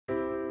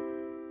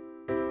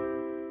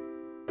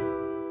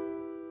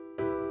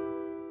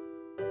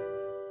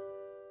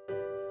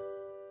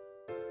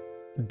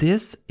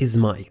This is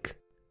Mike.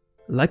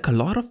 Like a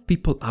lot of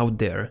people out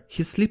there,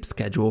 his sleep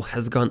schedule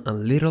has gone a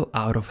little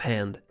out of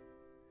hand.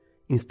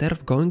 Instead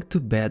of going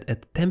to bed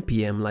at 10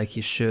 p.m. like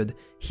he should,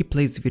 he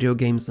plays video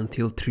games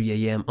until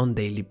 3 a.m. on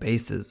daily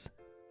basis.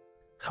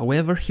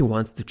 However, he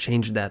wants to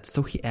change that,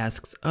 so he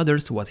asks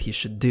others what he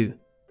should do.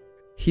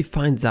 He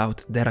finds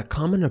out that a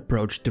common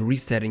approach to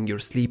resetting your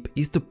sleep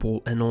is to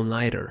pull an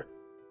all-nighter.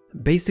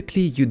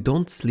 Basically, you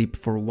don't sleep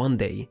for one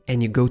day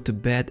and you go to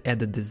bed at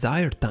the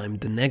desired time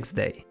the next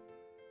day.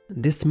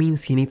 This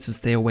means he needs to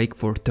stay awake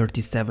for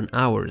 37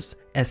 hours,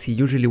 as he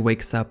usually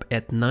wakes up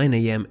at 9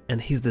 a.m.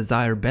 and his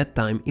desired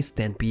bedtime is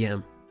 10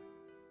 p.m.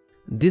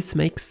 This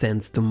makes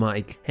sense to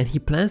Mike and he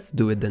plans to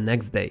do it the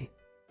next day.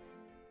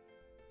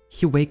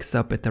 He wakes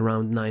up at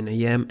around 9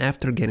 a.m.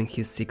 after getting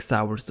his 6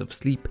 hours of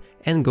sleep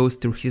and goes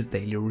through his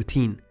daily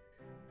routine.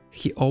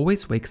 He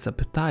always wakes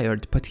up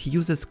tired, but he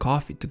uses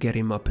coffee to get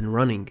him up and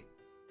running.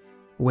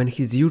 When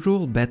his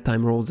usual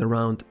bedtime rolls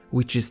around,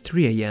 which is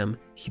 3 a.m.,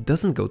 he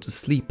doesn't go to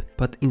sleep,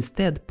 but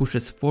instead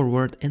pushes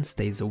forward and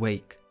stays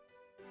awake.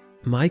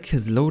 Mike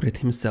has loaded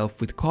himself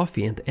with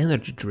coffee and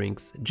energy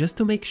drinks just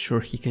to make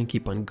sure he can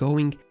keep on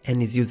going, and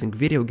is using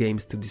video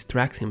games to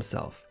distract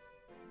himself.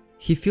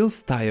 He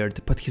feels tired,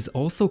 but he's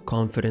also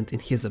confident in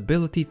his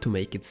ability to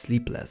make it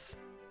sleepless.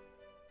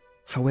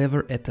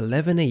 However, at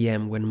 11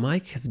 a.m. when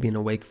Mike has been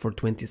awake for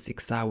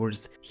 26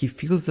 hours, he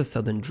feels a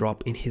sudden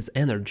drop in his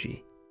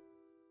energy.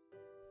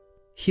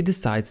 He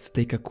decides to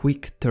take a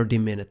quick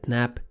 30-minute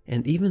nap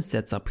and even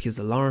sets up his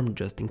alarm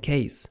just in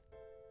case.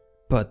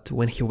 But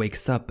when he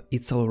wakes up,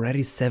 it's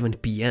already 7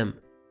 p.m.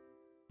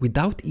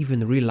 Without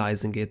even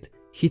realizing it,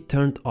 he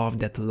turned off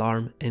that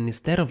alarm and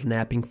instead of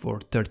napping for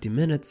 30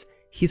 minutes,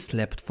 he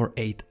slept for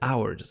 8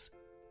 hours.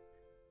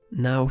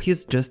 Now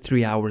he's just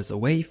 3 hours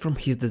away from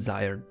his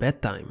desired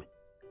bedtime.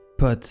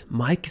 But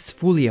Mike is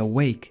fully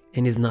awake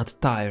and is not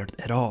tired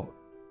at all.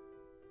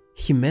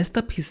 He messed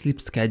up his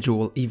sleep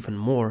schedule even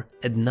more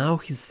and now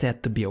he's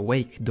set to be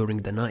awake during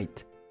the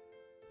night.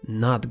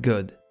 Not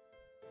good.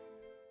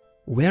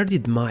 Where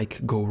did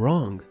Mike go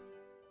wrong?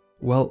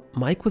 Well,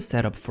 Mike was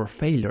set up for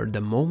failure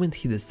the moment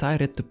he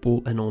decided to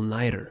pull an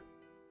all-nighter.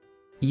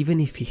 Even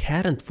if he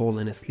hadn't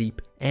fallen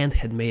asleep and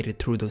had made it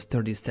through those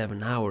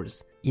 37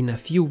 hours, in a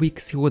few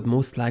weeks he would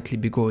most likely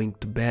be going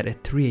to bed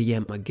at 3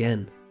 a.m.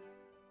 again.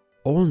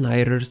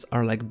 All-nighters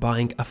are like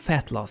buying a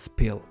fat loss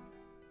pill.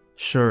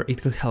 Sure,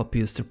 it could help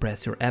you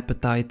suppress your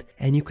appetite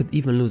and you could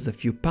even lose a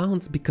few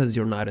pounds because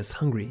you're not as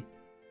hungry.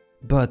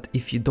 But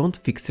if you don't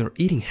fix your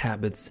eating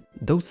habits,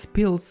 those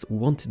pills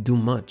won't do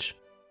much.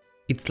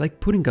 It's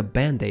like putting a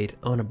band-aid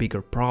on a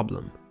bigger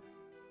problem.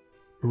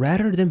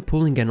 Rather than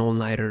pulling an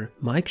all-nighter,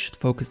 Mike should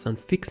focus on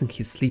fixing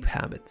his sleep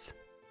habits.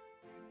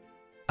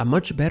 A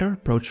much better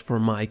approach for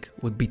Mike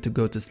would be to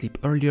go to sleep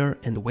earlier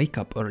and wake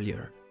up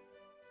earlier.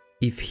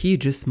 If he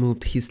just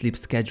moved his sleep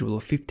schedule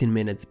 15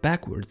 minutes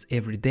backwards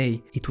every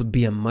day, it would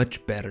be a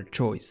much better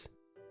choice.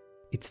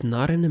 It's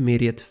not an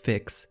immediate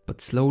fix, but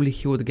slowly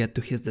he would get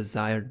to his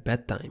desired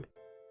bedtime.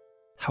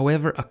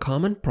 However, a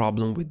common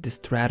problem with this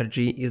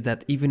strategy is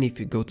that even if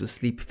you go to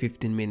sleep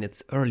 15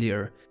 minutes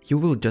earlier, you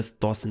will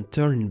just toss and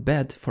turn in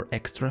bed for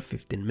extra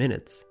 15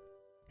 minutes.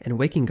 And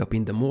waking up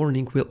in the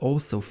morning will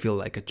also feel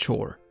like a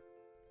chore.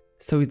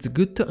 So it's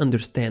good to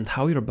understand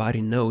how your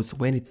body knows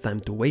when it's time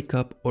to wake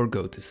up or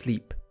go to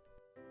sleep.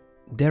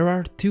 There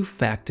are two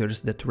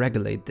factors that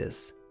regulate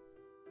this.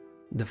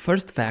 The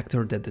first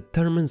factor that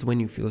determines when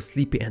you feel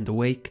sleepy and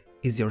awake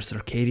is your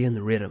circadian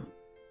rhythm.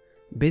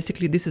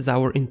 Basically, this is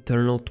our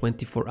internal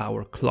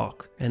 24-hour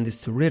clock, and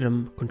this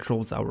rhythm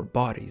controls our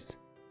bodies.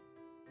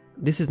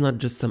 This is not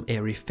just some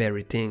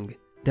airy-fairy thing.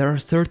 There are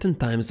certain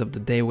times of the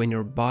day when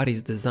your body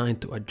is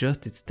designed to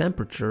adjust its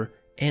temperature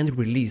and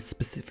release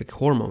specific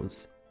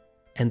hormones.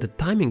 And the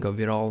timing of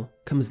it all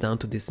comes down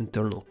to this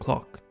internal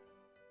clock.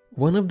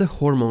 One of the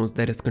hormones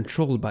that is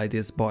controlled by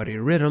this body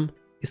rhythm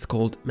is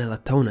called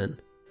melatonin.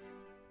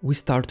 We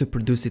start to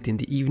produce it in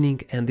the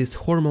evening and this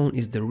hormone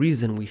is the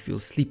reason we feel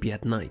sleepy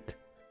at night.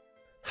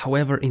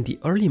 However, in the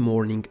early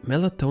morning,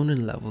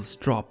 melatonin levels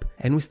drop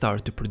and we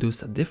start to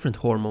produce a different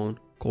hormone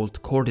called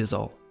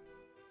cortisol.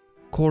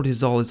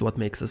 Cortisol is what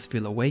makes us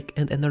feel awake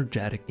and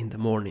energetic in the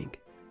morning.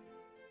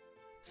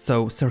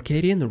 So,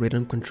 circadian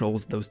rhythm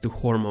controls those two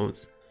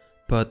hormones.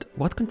 But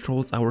what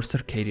controls our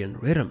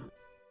circadian rhythm?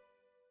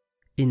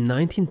 In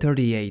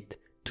 1938,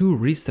 two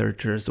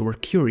researchers were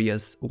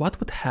curious what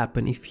would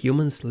happen if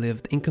humans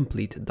lived in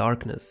complete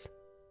darkness.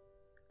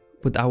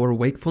 Would our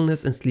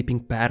wakefulness and sleeping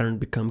pattern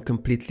become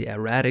completely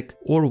erratic,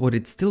 or would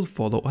it still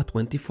follow a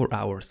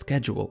 24-hour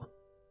schedule?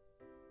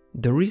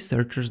 The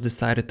researchers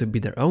decided to be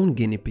their own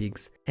guinea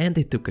pigs and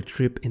they took a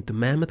trip into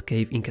Mammoth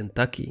Cave in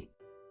Kentucky.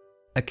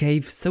 A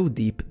cave so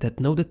deep that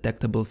no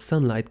detectable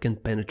sunlight can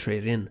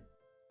penetrate in.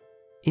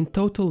 In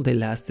total, they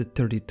lasted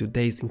 32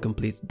 days in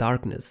complete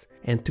darkness,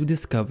 and two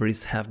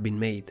discoveries have been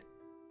made.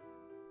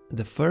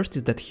 The first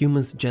is that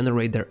humans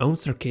generate their own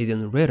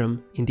circadian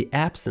rhythm in the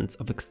absence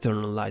of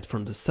external light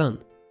from the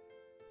sun.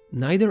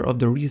 Neither of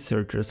the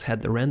researchers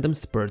had random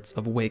spurts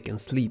of wake and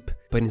sleep,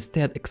 but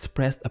instead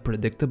expressed a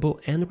predictable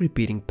and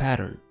repeating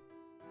pattern.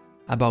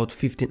 About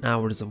 15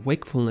 hours of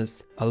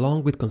wakefulness,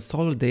 along with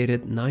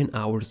consolidated 9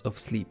 hours of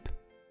sleep.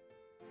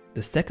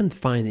 The second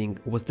finding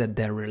was that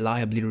their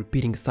reliably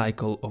repeating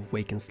cycle of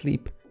wake and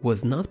sleep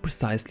was not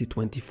precisely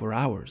 24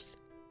 hours.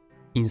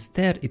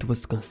 Instead, it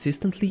was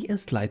consistently and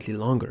slightly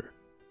longer.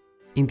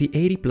 In the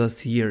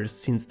 80+ years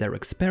since their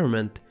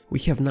experiment, we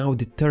have now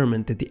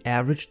determined that the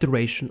average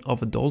duration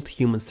of adult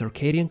human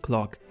circadian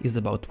clock is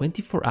about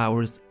 24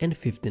 hours and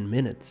 15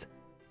 minutes.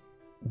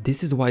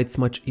 This is why it's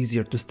much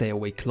easier to stay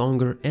awake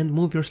longer and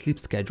move your sleep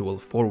schedule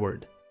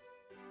forward.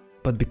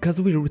 But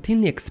because we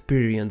routinely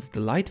experience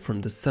the light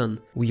from the sun,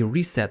 we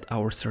reset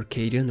our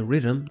circadian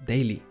rhythm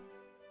daily.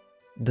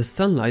 The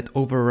sunlight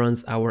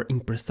overruns our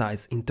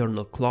imprecise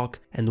internal clock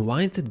and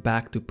winds it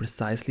back to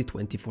precisely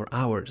 24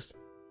 hours.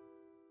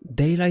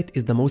 Daylight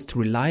is the most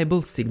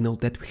reliable signal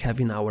that we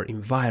have in our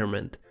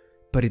environment,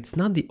 but it's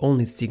not the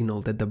only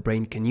signal that the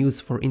brain can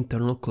use for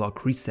internal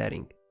clock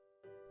resetting.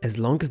 As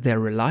long as they are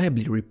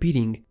reliably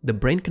repeating, the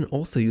brain can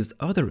also use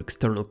other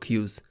external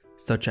cues,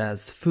 such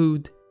as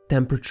food,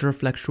 temperature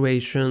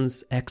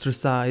fluctuations,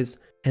 exercise,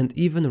 and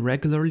even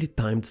regularly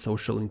timed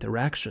social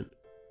interaction.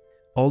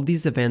 All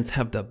these events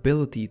have the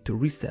ability to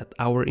reset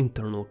our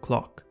internal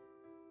clock.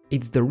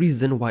 It's the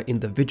reason why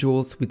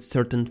individuals with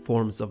certain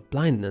forms of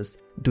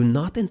blindness do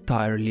not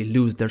entirely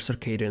lose their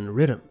circadian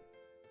rhythm.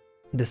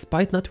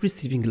 Despite not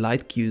receiving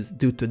light cues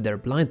due to their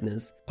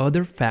blindness,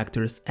 other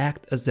factors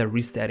act as their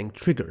resetting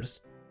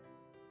triggers.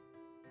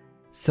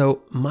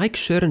 So, Mike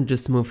shouldn't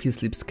just move his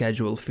sleep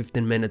schedule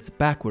 15 minutes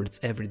backwards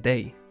every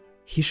day.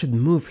 He should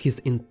move his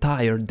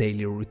entire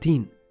daily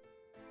routine.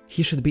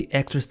 He should be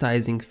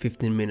exercising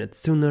 15 minutes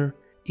sooner,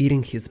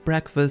 eating his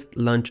breakfast,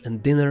 lunch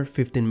and dinner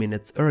 15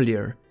 minutes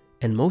earlier,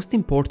 and most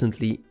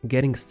importantly,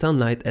 getting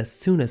sunlight as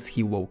soon as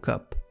he woke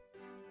up.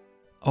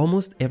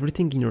 Almost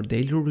everything in your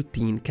daily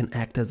routine can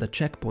act as a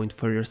checkpoint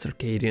for your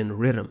circadian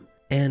rhythm,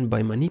 and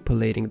by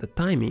manipulating the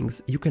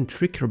timings, you can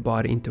trick your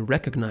body into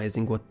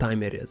recognizing what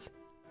time it is.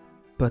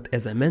 But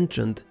as I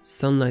mentioned,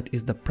 sunlight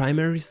is the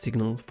primary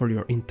signal for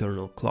your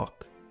internal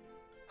clock.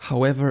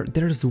 However,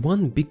 there's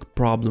one big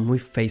problem we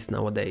face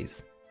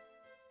nowadays: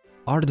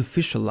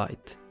 artificial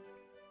light.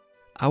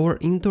 Our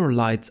indoor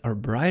lights are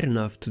bright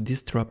enough to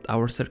disrupt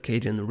our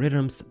circadian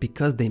rhythms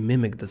because they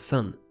mimic the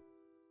sun.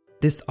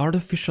 This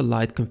artificial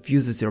light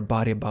confuses your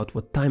body about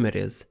what time it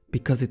is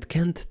because it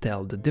can't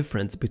tell the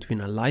difference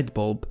between a light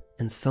bulb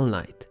and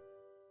sunlight.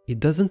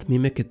 It doesn't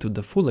mimic it to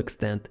the full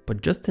extent,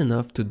 but just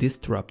enough to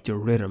disrupt your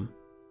rhythm.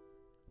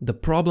 The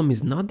problem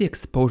is not the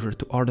exposure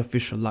to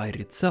artificial light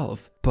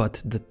itself,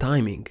 but the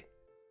timing.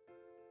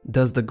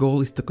 Thus, the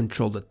goal is to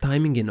control the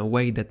timing in a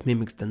way that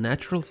mimics the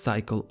natural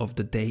cycle of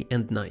the day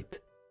and night.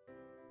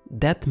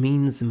 That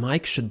means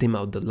Mike should dim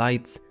out the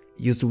lights,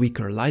 use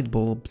weaker light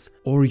bulbs,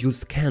 or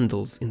use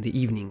candles in the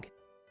evening.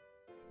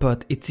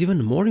 But it's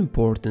even more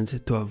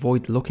important to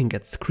avoid looking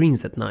at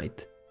screens at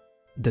night.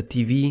 The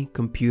TV,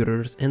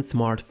 computers, and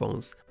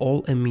smartphones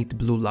all emit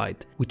blue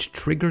light, which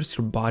triggers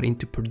your body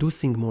into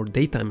producing more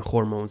daytime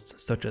hormones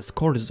such as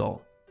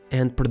cortisol,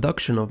 and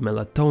production of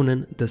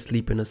melatonin, the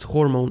sleepiness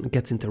hormone,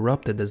 gets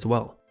interrupted as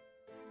well.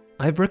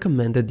 I've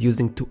recommended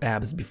using two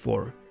apps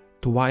before,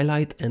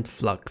 Twilight and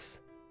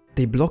Flux.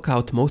 They block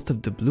out most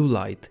of the blue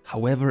light,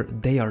 however,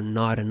 they are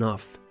not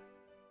enough.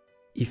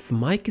 If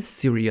Mike is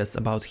serious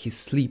about his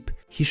sleep,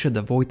 he should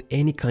avoid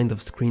any kind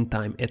of screen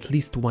time at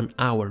least 1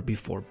 hour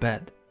before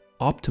bed.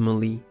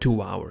 Optimally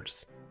 2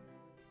 hours.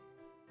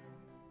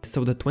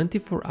 So the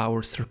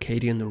 24-hour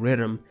circadian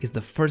rhythm is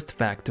the first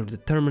factor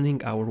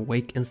determining our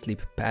wake and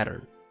sleep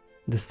pattern.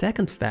 The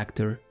second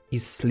factor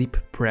is sleep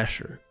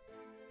pressure.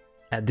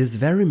 At this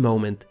very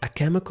moment, a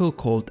chemical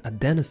called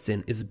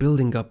adenosine is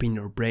building up in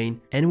your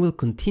brain and will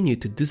continue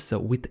to do so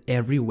with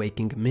every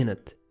waking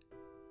minute.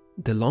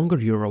 The longer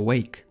you're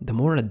awake, the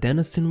more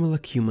adenosine will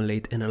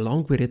accumulate, and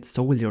along with it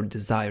so will your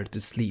desire to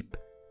sleep.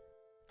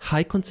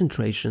 High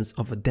concentrations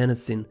of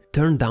adenosine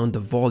turn down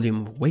the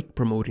volume of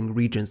wake-promoting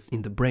regions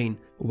in the brain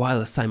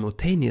while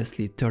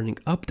simultaneously turning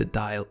up the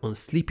dial on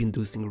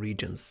sleep-inducing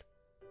regions.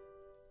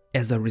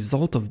 As a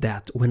result of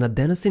that, when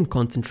adenosine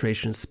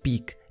concentrations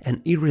peak,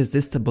 an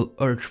irresistible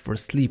urge for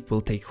sleep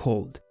will take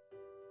hold.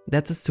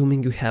 That's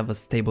assuming you have a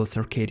stable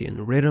circadian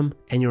rhythm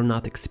and you're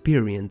not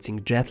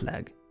experiencing jet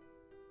lag.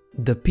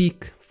 The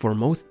peak, for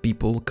most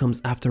people,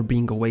 comes after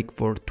being awake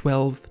for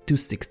 12 to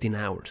 16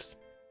 hours.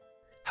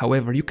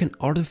 However, you can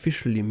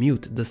artificially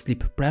mute the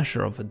sleep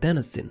pressure of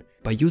adenosine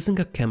by using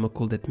a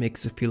chemical that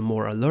makes you feel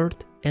more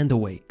alert and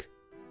awake.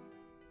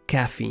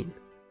 Caffeine.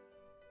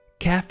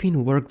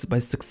 Caffeine works by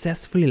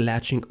successfully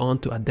latching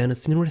onto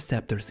adenosine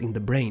receptors in the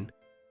brain.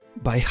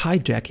 By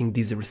hijacking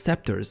these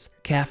receptors,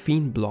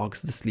 caffeine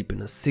blocks the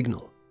sleepiness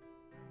signal.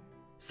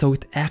 So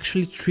it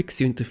actually tricks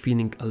you into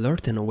feeling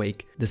alert and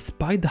awake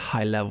despite the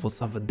high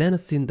levels of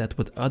adenosine that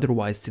would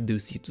otherwise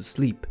seduce you to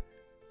sleep.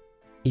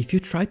 If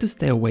you try to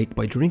stay awake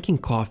by drinking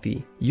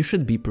coffee, you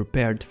should be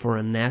prepared for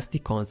a nasty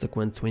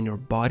consequence when your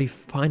body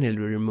finally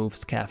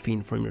removes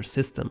caffeine from your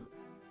system.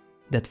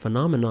 That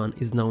phenomenon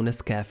is known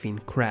as caffeine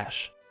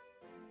crash.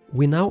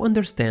 We now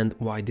understand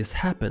why this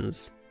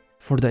happens.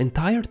 For the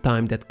entire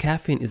time that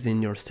caffeine is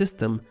in your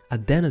system,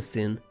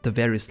 adenosine, the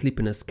very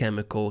sleepiness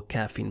chemical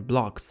caffeine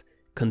blocks,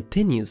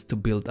 continues to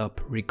build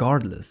up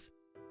regardless.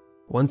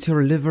 Once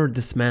your liver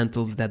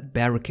dismantles that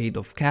barricade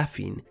of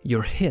caffeine,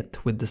 you're hit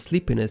with the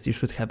sleepiness you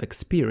should have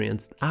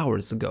experienced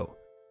hours ago.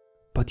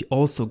 But you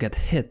also get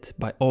hit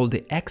by all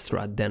the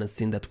extra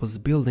adenosine that was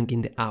building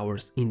in the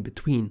hours in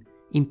between,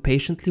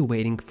 impatiently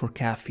waiting for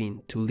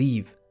caffeine to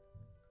leave.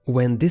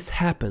 When this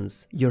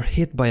happens, you're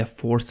hit by a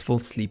forceful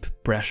sleep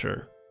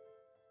pressure.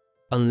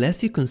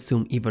 Unless you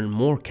consume even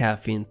more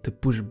caffeine to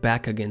push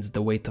back against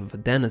the weight of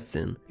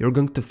adenosine, you're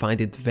going to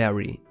find it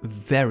very,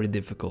 very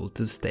difficult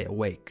to stay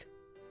awake.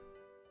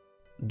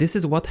 This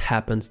is what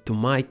happened to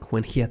Mike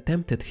when he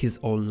attempted his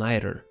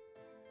all-nighter.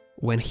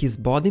 When his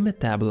body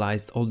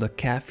metabolized all the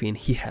caffeine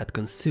he had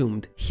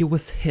consumed, he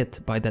was hit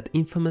by that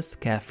infamous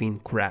caffeine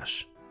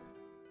crash.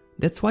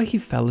 That's why he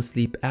fell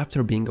asleep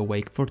after being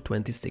awake for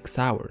 26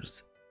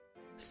 hours.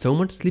 So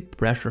much sleep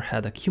pressure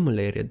had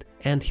accumulated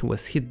and he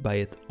was hit by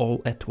it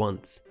all at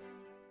once.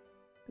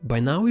 By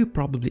now you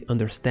probably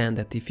understand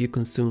that if you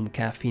consume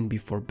caffeine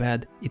before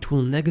bed, it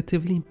will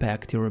negatively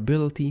impact your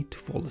ability to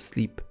fall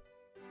asleep.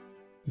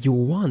 You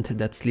want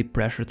that sleep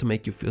pressure to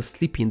make you feel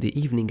sleepy in the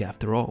evening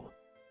after all.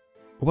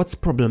 What's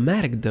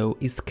problematic though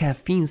is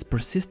caffeine's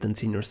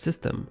persistence in your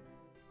system.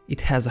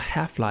 It has a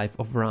half-life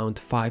of around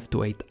 5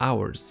 to 8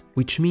 hours,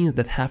 which means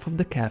that half of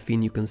the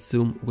caffeine you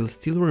consume will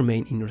still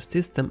remain in your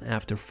system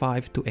after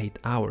 5 to 8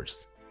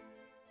 hours.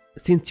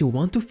 Since you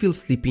want to feel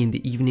sleepy in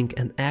the evening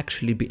and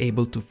actually be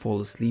able to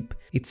fall asleep,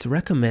 it's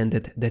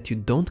recommended that you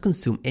don't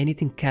consume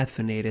anything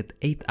caffeinated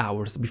 8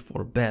 hours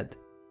before bed.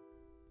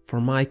 For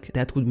Mike,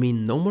 that would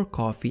mean no more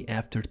coffee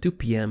after 2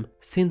 p.m.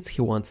 since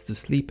he wants to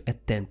sleep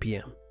at 10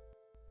 p.m.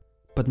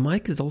 But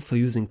Mike is also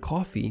using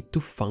coffee to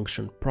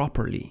function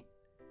properly.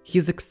 He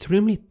is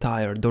extremely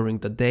tired during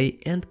the day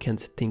and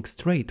can't think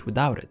straight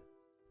without it.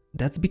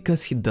 That's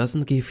because he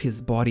doesn't give his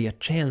body a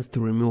chance to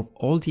remove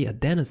all the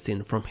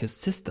adenosine from his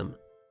system.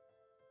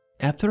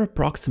 After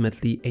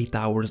approximately 8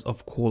 hours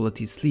of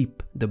quality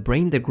sleep, the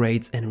brain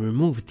degrades and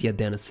removes the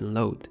adenosine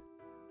load.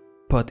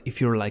 But if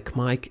you're like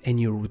Mike and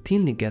you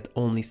routinely get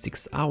only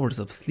 6 hours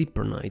of sleep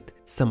per night,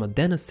 some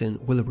adenosine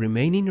will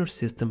remain in your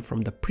system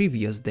from the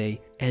previous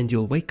day and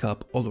you'll wake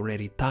up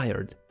already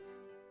tired.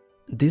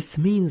 This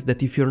means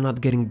that if you're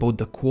not getting both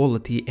the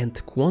quality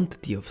and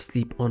quantity of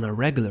sleep on a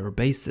regular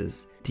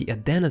basis, the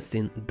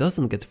adenosine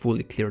doesn't get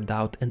fully cleared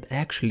out and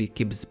actually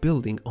keeps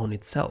building on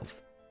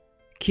itself.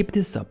 Keep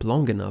this up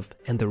long enough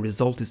and the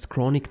result is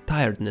chronic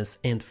tiredness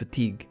and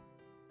fatigue.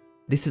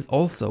 This is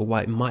also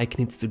why Mike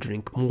needs to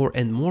drink more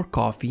and more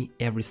coffee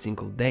every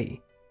single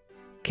day.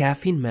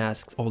 Caffeine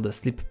masks all the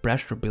sleep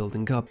pressure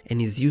building up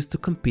and is used to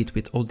compete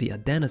with all the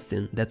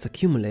adenosine that's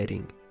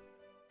accumulating.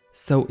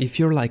 So if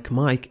you're like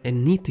Mike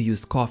and need to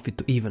use coffee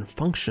to even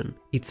function,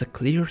 it's a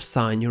clear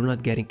sign you're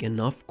not getting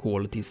enough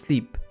quality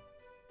sleep.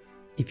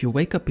 If you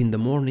wake up in the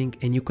morning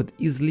and you could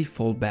easily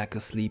fall back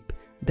asleep,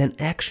 then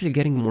actually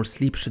getting more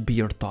sleep should be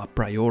your top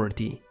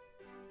priority.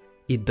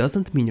 It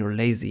doesn't mean you're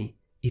lazy,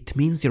 it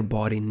means your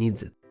body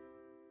needs it.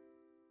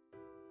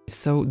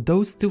 So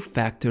those two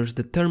factors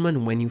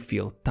determine when you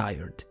feel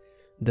tired: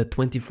 the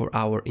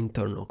 24-hour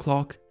internal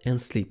clock and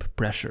sleep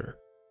pressure.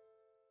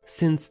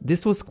 Since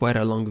this was quite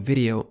a long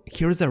video,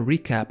 here's a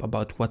recap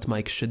about what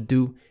Mike should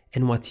do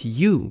and what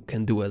you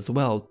can do as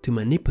well to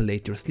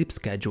manipulate your sleep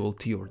schedule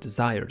to your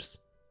desires.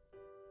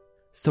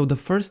 So the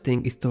first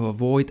thing is to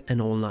avoid an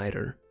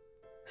all-nighter.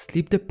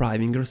 Sleep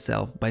depriving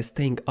yourself by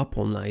staying up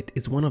all night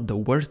is one of the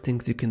worst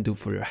things you can do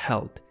for your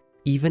health,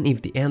 even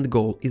if the end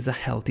goal is a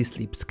healthy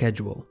sleep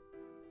schedule.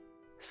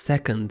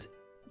 Second,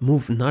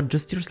 move not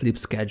just your sleep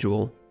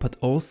schedule, but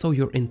also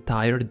your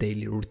entire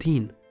daily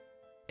routine.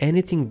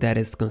 Anything that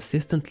is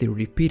consistently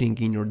repeating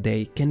in your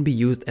day can be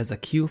used as a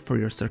cue for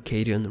your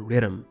circadian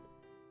rhythm.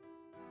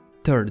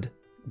 Third,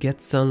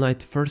 get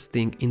sunlight first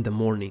thing in the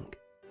morning.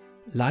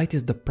 Light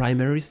is the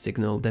primary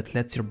signal that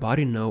lets your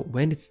body know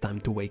when it's time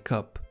to wake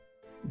up.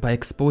 By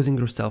exposing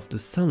yourself to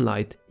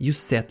sunlight, you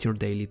set your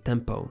daily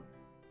tempo.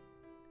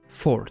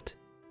 Fourth,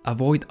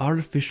 avoid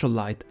artificial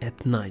light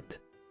at night.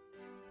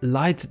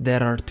 Lights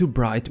that are too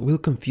bright will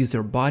confuse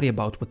your body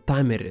about what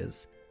time it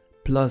is.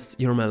 Plus,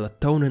 your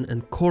melatonin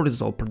and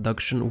cortisol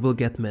production will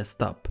get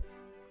messed up.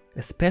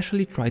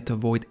 Especially try to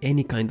avoid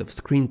any kind of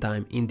screen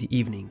time in the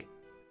evening.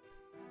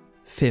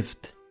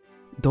 Fifth,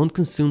 don't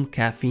consume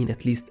caffeine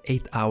at least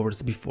 8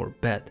 hours before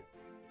bed.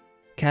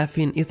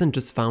 Caffeine isn't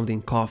just found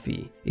in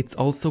coffee, it's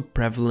also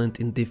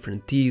prevalent in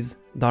different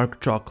teas,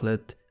 dark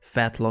chocolate,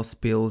 fat loss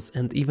pills,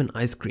 and even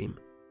ice cream.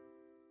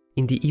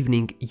 In the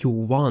evening, you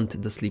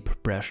want the sleep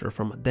pressure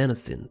from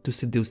adenosine to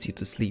seduce you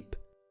to sleep.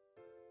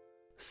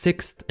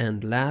 Sixth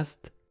and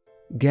last,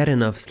 get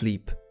enough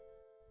sleep.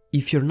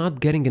 If you're not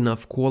getting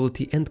enough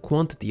quality and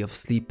quantity of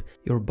sleep,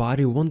 your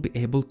body won't be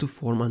able to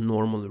form a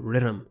normal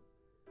rhythm.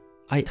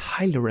 I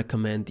highly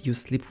recommend you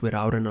sleep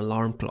without an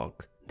alarm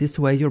clock. This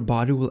way your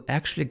body will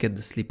actually get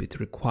the sleep it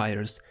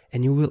requires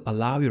and you will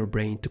allow your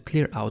brain to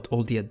clear out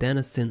all the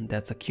adenosine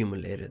that's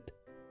accumulated.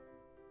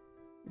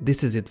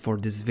 This is it for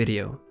this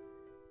video.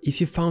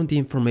 If you found the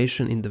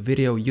information in the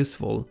video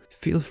useful,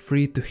 feel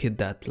free to hit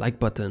that like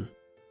button.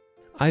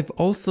 I've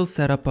also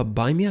set up a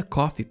Buy Me a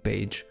Coffee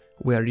page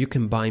where you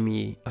can buy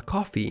me a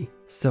coffee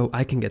so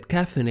I can get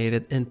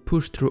caffeinated and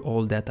push through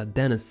all that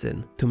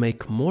adenosine to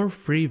make more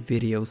free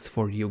videos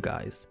for you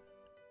guys.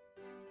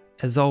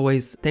 As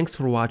always, thanks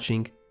for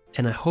watching,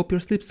 and I hope your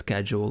sleep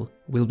schedule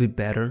will be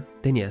better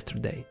than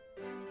yesterday.